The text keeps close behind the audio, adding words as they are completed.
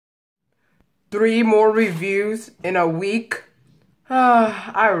3 more reviews in a week.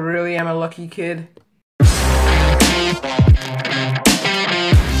 I really am a lucky kid.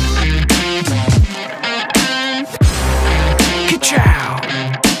 Ka-chow!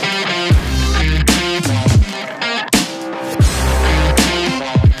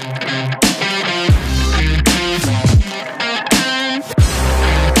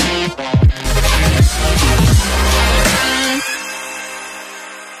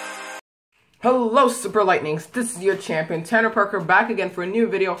 Hello Super Lightnings, this is your champion Tanner Parker back again for a new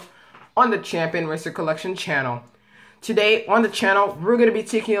video on the Champion Racer Collection channel. Today on the channel we're going to be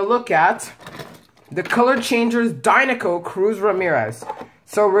taking a look at the Color Changers Dinoco Cruz Ramirez.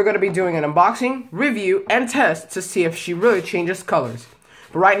 So we're going to be doing an unboxing, review, and test to see if she really changes colors.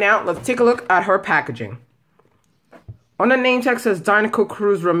 But right now, let's take a look at her packaging. On the name tag says Dinoco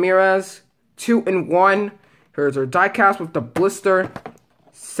Cruz Ramirez 2-in-1. Here's her diecast with the blister.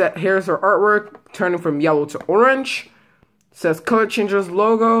 Here's her artwork, turning from yellow to orange. It says Color Changers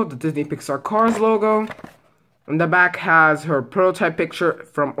logo, the Disney Pixar Cars logo. And the back has her prototype picture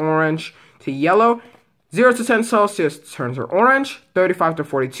from orange to yellow. 0 to 10 Celsius turns her orange. 35 to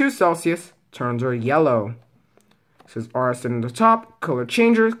 42 Celsius turns her yellow. It says RS in the top, Color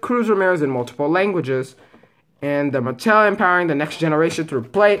Changers, Cruz Ramirez in multiple languages. And the Mattel empowering the next generation through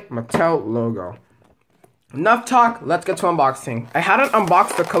play, Mattel logo. Enough talk, let's get to unboxing. I hadn't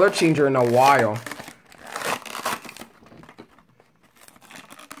unboxed the Color Changer in a while.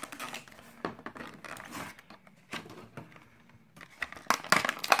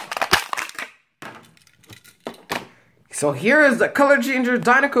 So here is the Color Changer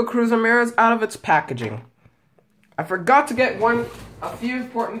Dinoco Cruz Ramirez out of its packaging. I forgot to get a few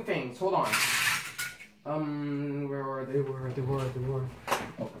important things. Hold on. Where were they?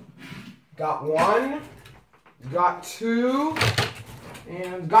 Oh. Got 1. Got 2,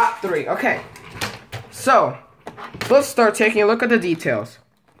 and got 3. Okay, so let's start taking a look at the details.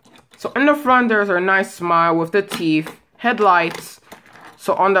 So in the front, there's a nice smile with the teeth, headlights.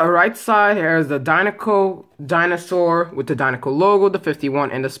 So on the right side, here's the Dinoco dinosaur with the Dinoco logo, the 51,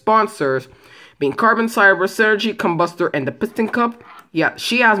 and the sponsors being Carbon Cyber, Synergy, Combustor, and the Piston Cup. Yeah,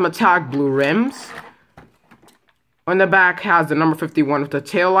 she has metallic blue rims. On the back has the number 51 with the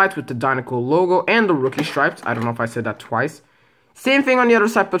taillights with the Dinoco logo and the rookie stripes. I don't know if I said that twice. Same thing on the other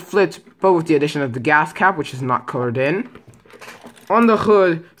side but flipped, but with the addition of the gas cap, which is not colored in. On the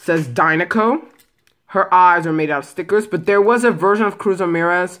hood says Dinoco. Her eyes are made out of stickers, but there was a version of Cruz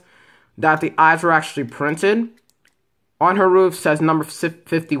Ramirez that the eyes were actually printed. On her roof says number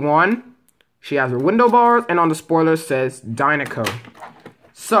 51. She has her window bars, and on the spoiler says Dinoco.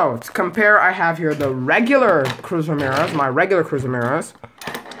 So, to compare, I have here the regular Cruz Ramirez, my regular Cruz Ramirez.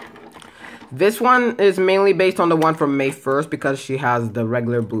 This one is mainly based on the one from May 1st because she has the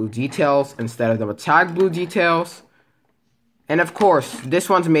regular blue details instead of the metallic blue details. And of course, this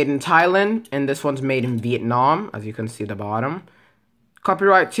one's made in Thailand and this one's made in Vietnam, as you can see at the bottom.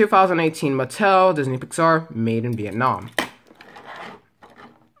 Copyright 2018 Mattel, Disney Pixar, made in Vietnam.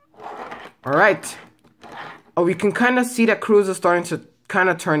 Alright. Oh, we can kind of see that Cruz is starting to kind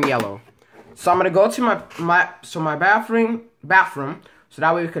of turn yellow. So I'm gonna go to my bathroom so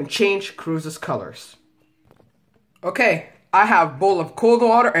that way we can change Cruz's colors. Okay, I have a bowl of cold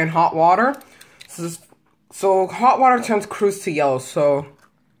water and hot water. So hot water turns Cruz to yellow, so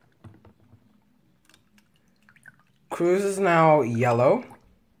Cruz is now yellow,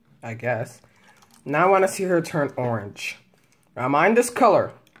 I guess. Now I want to see her turn orange. Now mind this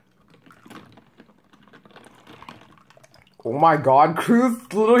color. Oh my god,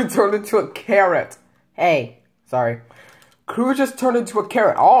 Cruz literally turned into a carrot. Hey, sorry. Cruz just turned into a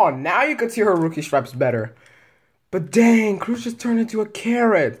carrot. Oh, now you can see her rookie stripes better. But dang, Cruz just turned into a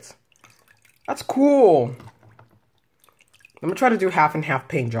carrot. That's cool. Let me try to do half and half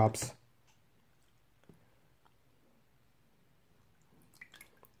paint jobs.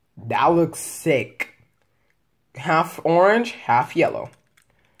 That looks sick. Half orange, half yellow.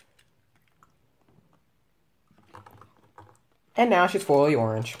 And now she's fully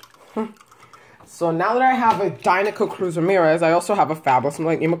orange. So now that I have a Dinoco Cruz Ramirez, I also have a Fabulous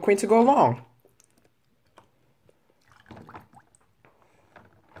Lightning McQueen to go along.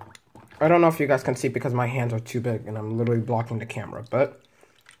 I don't know if you guys can see because my hands are too big and I'm literally blocking the camera, but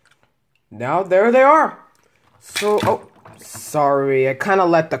now there they are. So, oh, sorry, I kind of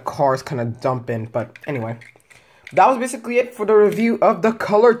let the cars kind of dump in, but anyway. That was basically it for the review of the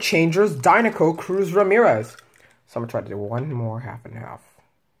Color Changers Dinoco Cruz Ramirez. So I'm going to try to do one more half and half.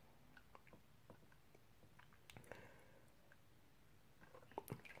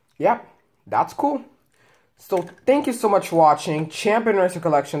 Yep, that's cool. So thank you so much for watching. Champion Racer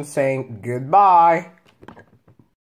Collection saying goodbye.